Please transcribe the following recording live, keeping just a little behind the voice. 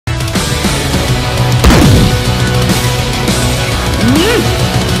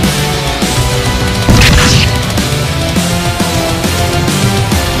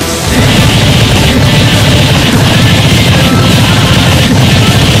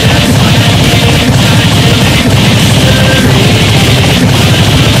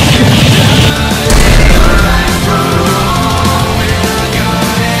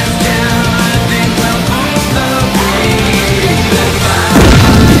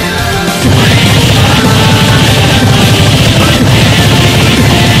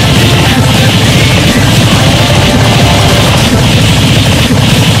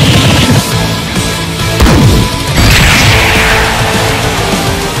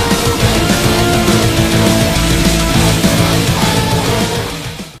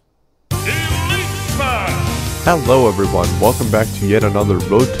Hello everyone, welcome back to yet another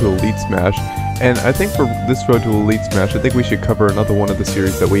Road to Elite Smash, and I think for this Road to Elite Smash, I think we should cover another one of the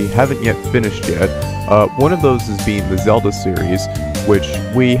series that we haven't yet finished yet. One of those is being the Zelda series, which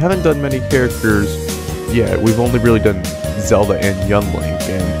we haven't done many characters yet. We've only really done Zelda and Young Link,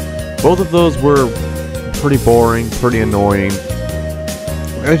 and both of those were pretty boring, pretty annoying,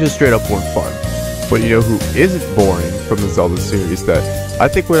 and just straight up weren't fun. But you know who isn't boring from the Zelda series that I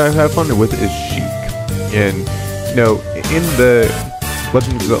think what I have fun with is Sheik. And, you know, in the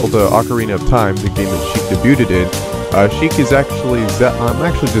Legend of Zelda Ocarina of Time, the game that Sheik debuted in, Sheik is actually, I'm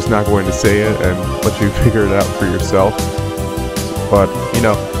actually just not going to say it and let you figure it out for yourself. But, you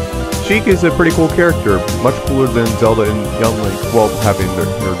know, Sheik is a pretty cool character, much cooler than Zelda and Young Link, well, having their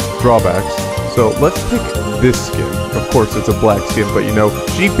drawbacks. So let's pick this skin. Of course, it's a black skin, but you know,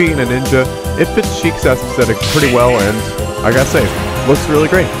 Sheik being a ninja, it fits Sheik's aesthetic pretty well, and I gotta say, looks really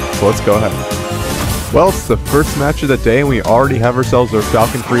great. So let's go ahead. Well, it's the first match of the day, and we already have ourselves our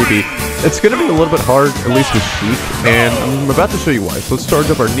Falcon freebie. It's going to be a little bit hard, at least with Sheik, and I'm about to show you why. So let's charge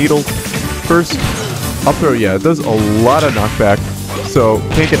up our needle. First, up throw, yeah, it does a lot of knockback, so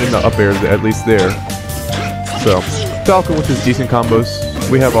can't get into up air, at least there. So, Falcon with his decent combos,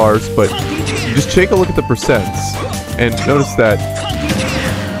 we have ours, but just take a look at the percents, and notice that,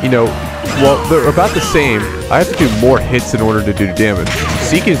 you know, well, they're about the same. I have to do more hits in order to do damage.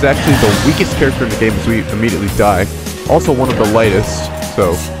 Sheik is actually the weakest character in the game as we immediately die. Also one of the lightest.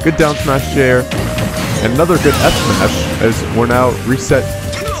 So, good down smash there. And another good F smash as we're now reset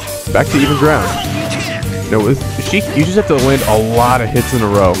back to even ground. You know, with Sheik, you just have to land a lot of hits in a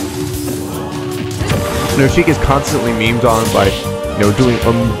row. You know, Sheik is constantly memed on by, you know, doing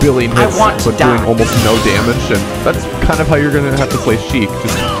a billion hits but doing almost no damage. And that's kind of how you're going to have to play Sheik.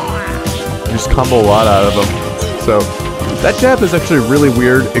 Just combo a lot out of them. So, that jab is actually really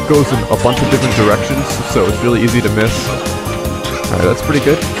weird. It goes in a bunch of different directions, so it's really easy to miss. Alright, that's pretty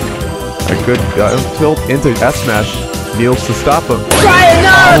good. A good tilt into F smash. Kneels to stop him.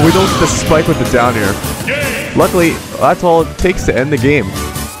 Oh, we don't get the spike with the down air. Luckily, that's all it takes to end the game.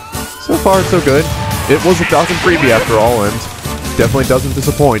 So far, so good. It was a Falcon freebie after all, and definitely doesn't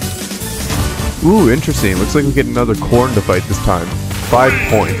disappoint. Ooh, interesting. Looks like we get another Corrin to fight this time. 5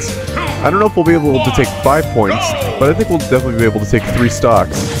 points. I don't know if we'll be able to take 5 points, but I think we'll definitely be able to take 3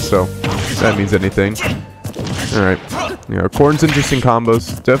 stocks, so if that means anything. Alright, you know, Corrin's interesting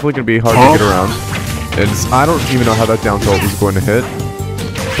combos, definitely going to be hard to get around. And I don't even know how that down tilt was going to hit,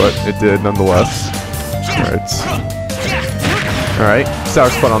 but it did nonetheless. Alright,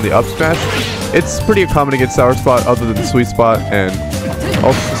 sour spot on the up smash. It's pretty common to get sour spot other than the sweet spot, and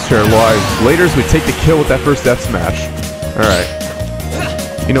also share lives. Later as we take the kill with that first F smash. Alright.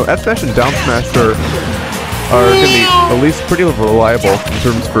 You know, F smash and down smash are going to be at least pretty reliable in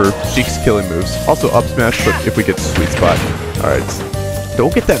terms for Sheik's killing moves. Also up smash, but if we get the sweet spot. Alright,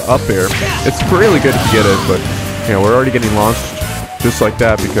 don't get that up air. It's really good if you get it, but you know, we're already getting launched just like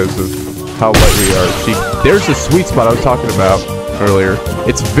that because of how light we are. Sheik, there's the sweet spot I was talking about earlier.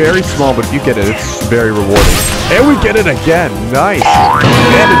 It's very small, but if you get it, it's very rewarding. And we get it again. Nice.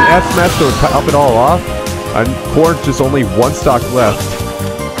 And an F smash to top it all off. And Corrin's just only 1 stock left.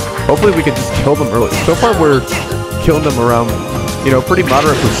 Hopefully we can just kill them early. So far we're killing them around, you know, pretty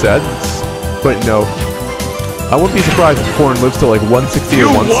moderate percents. But, you know, I wouldn't be surprised if Corrin lives to like 160 or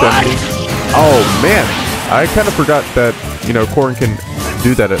 170. Oh, man. I kind of forgot that, you know, Corrin can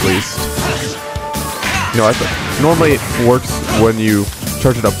do that at least. You know, I thought normally it works when you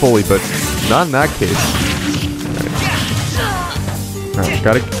charge it up fully, but not in that case. Alright,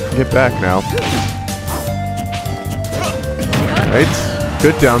 gotta get back now. Alright.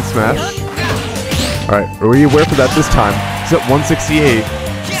 Good down smash. Alright, are we aware for that this time? It's at 168.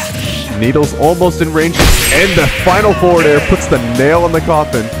 Needle's almost in range. And the final forward air puts the nail in the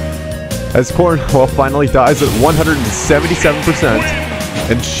coffin. As Corrin, well, finally dies at 177%.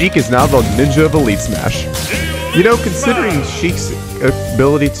 And Sheik is now the ninja of Elite Smash. You know, considering Sheik's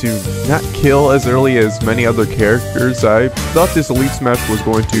ability to not kill as early as many other characters, I thought this Elite Smash was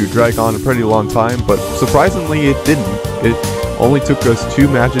going to drag on a pretty long time, but surprisingly it didn't. It only took us 2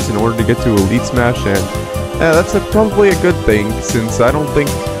 matches in order to get to Elite Smash, and that's probably a good thing, since I don't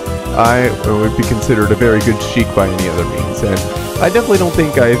think I would be considered a very good Sheik by any other means, and I definitely don't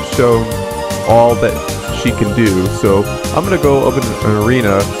think I've shown all that she can do, so I'm going to go up in an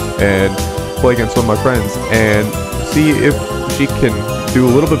arena and play against one of my friends, and see if she can do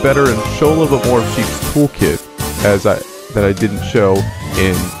a little bit better and show a little bit more of Sheik's toolkit that I didn't show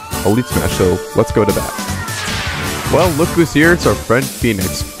in Elite Smash, so let's go to that. Well, look who's here, it's our friend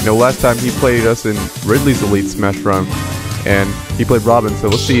Phoenix. You know, last time he played us in Ridley's Elite Smash run, and he played Robin, so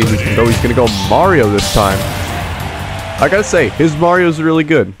let's see who's going to go. He's going to go Mario this time. I gotta say, his Mario's really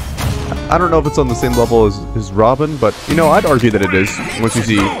good. I don't know if it's on the same level as his Robin, but, you know, I'd argue that it is, once you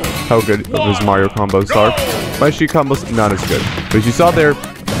see how good his Mario combos are. My Sheik combo's not as good. But as you saw there,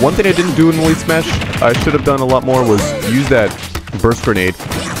 one thing I didn't do in Elite Smash, I should have done a lot more, was use that burst grenade.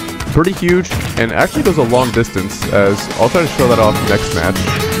 Pretty huge, and actually goes a long distance, as I'll try to show that off next match,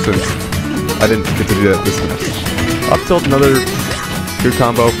 since I didn't get to do that this match. Up tilt, another good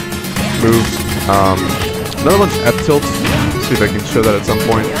combo move. Another one's F tilt. Let's see if I can show that at some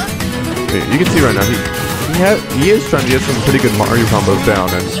point. You can see right now, he is trying to get some pretty good Mario combos down,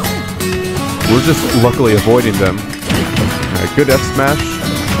 and we're just luckily avoiding them. Alright, good F smash.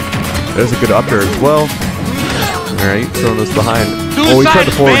 There's a good up air as well. Alright, throwing this behind. Oh, he tried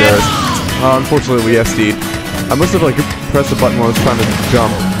to forward air. Unfortunately, we SD'd. I must have, like, pressed the button while I was trying to jump.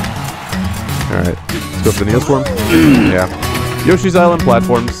 Alright, let's go for the Neoswarm. Yeah. Yoshi's Island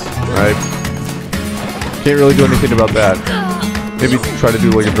platforms. Alright. Can't really do anything about that. Maybe try to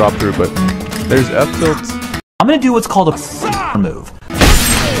do, like, a drop through, but there's F tilt. I'm gonna do what's called a move.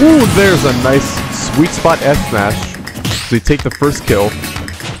 Ooh, there's a nice sweet spot F smash. So you take the first kill.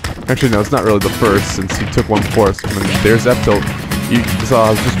 Actually, no, it's not really the first, since he took one before us. And then there's F tilt. You saw I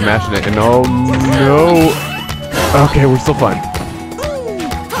was just mashing it, and oh no! Okay, we're still fine.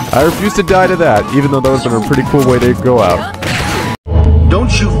 I refuse to die to that, even though that would have been a pretty cool way to go out.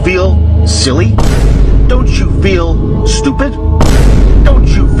 Don't you feel silly? Don't you feel stupid? Don't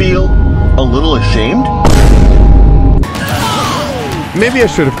you feel a little ashamed? Maybe I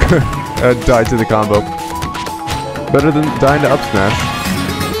should have died to the combo. Better than dying to up smash.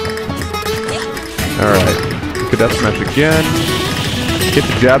 Alright. Good up smash again. Get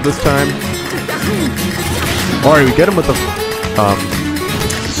the jab this time. Alright, we get him with the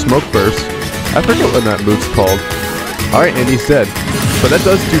smoke burst. I forget what that move's called. Alright, and he's dead. But that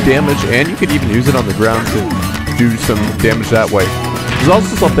does do damage, and you could even use it on the ground to do some damage that way. There's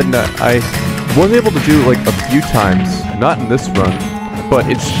also something that I was able to do like a few times, not in this run, but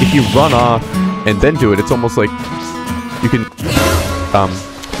it's if you run off and then do it, it's almost like you can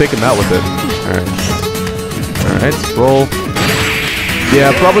take him out with it. Alright. Alright, roll.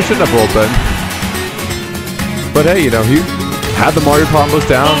 Yeah, probably shouldn't have rolled then. But hey, you know, he had the Mario combos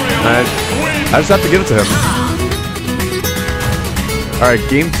down, and I just have to give it to him. Alright,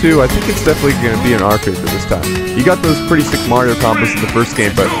 game 2, I think it's definitely going to be in our favor this time. You got those pretty sick Mario combos in the first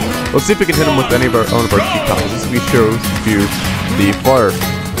game, but let's see if we can hit him with any of our own of our key combos. This we shows you the fire.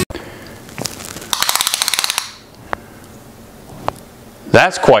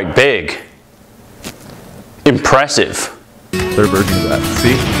 That's quite big. Impressive. Third version of that.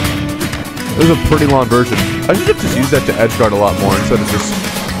 See? This is a pretty long version. I should have just used that to edge guard a lot more instead of just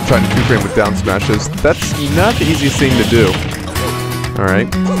trying to 2-frame with down smashes. That's not the easiest thing to do.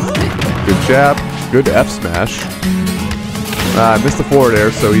 Alright. Good jab. Good F smash. I missed the forward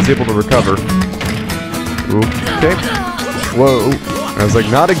air, so he's able to recover. Ooh. Okay. Whoa. I was like,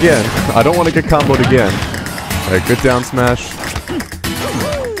 not again. I don't want to get comboed again. Alright, good down smash.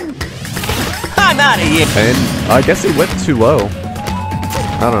 I'm out of here. And I guess he went too low.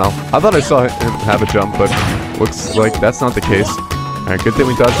 I don't know. I thought I saw him have a jump, but looks like that's not the case. Alright, good thing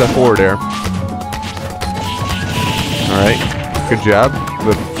we dodged that forward air. Alright. Good job.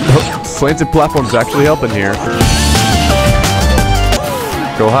 The slanted platform's actually helping here.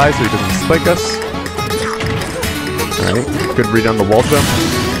 Go high so he doesn't spike us. Alright. Good read on the wall jump.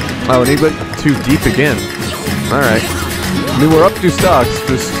 Oh, and he went too deep again. Alright. I mean, we're up 2 stocks,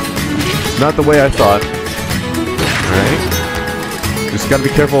 just not the way I thought. Alright. Just gotta be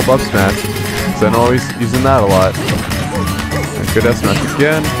careful of up smash, because I know he's using that a lot. Right, good F smash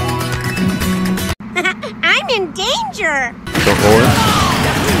again. I'm in danger! Don't roll it.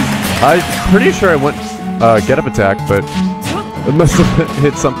 I'm pretty sure I went get up attack, but it must have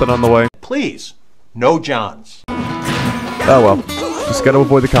hit something on the way. Please, no Johns. Oh well. Just gotta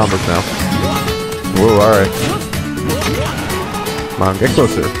avoid the combos now. Whoa, alright. Come on, get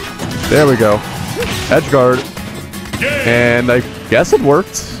closer. There we go. Edge guard. And I guess it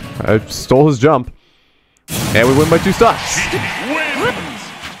worked. I stole his jump. And we win by 2 stocks.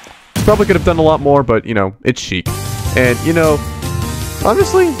 Probably could have done a lot more, but, you know, it's Sheik. And, you know,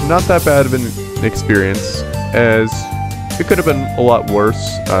 honestly, not that bad of an experience, as it could have been a lot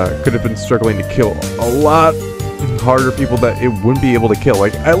worse. Could have been struggling to kill a lot harder people that it wouldn't be able to kill.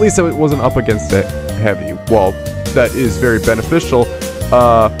 Like, at least it wasn't up against a heavy. Well, that is very beneficial.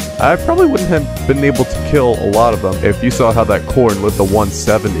 I probably wouldn't have been able to kill a lot of them if you saw how that Corrin lived the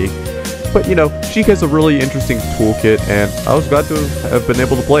 170. But, you know, Sheik has a really interesting toolkit, and I was glad to have been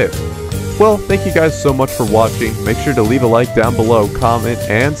able to play it. Well, thank you guys so much for watching. Make sure to leave a like down below, comment,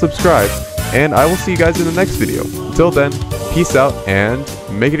 and subscribe. and I will see you guys in the next video. Until then, peace out and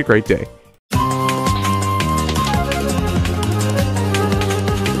make it a great day.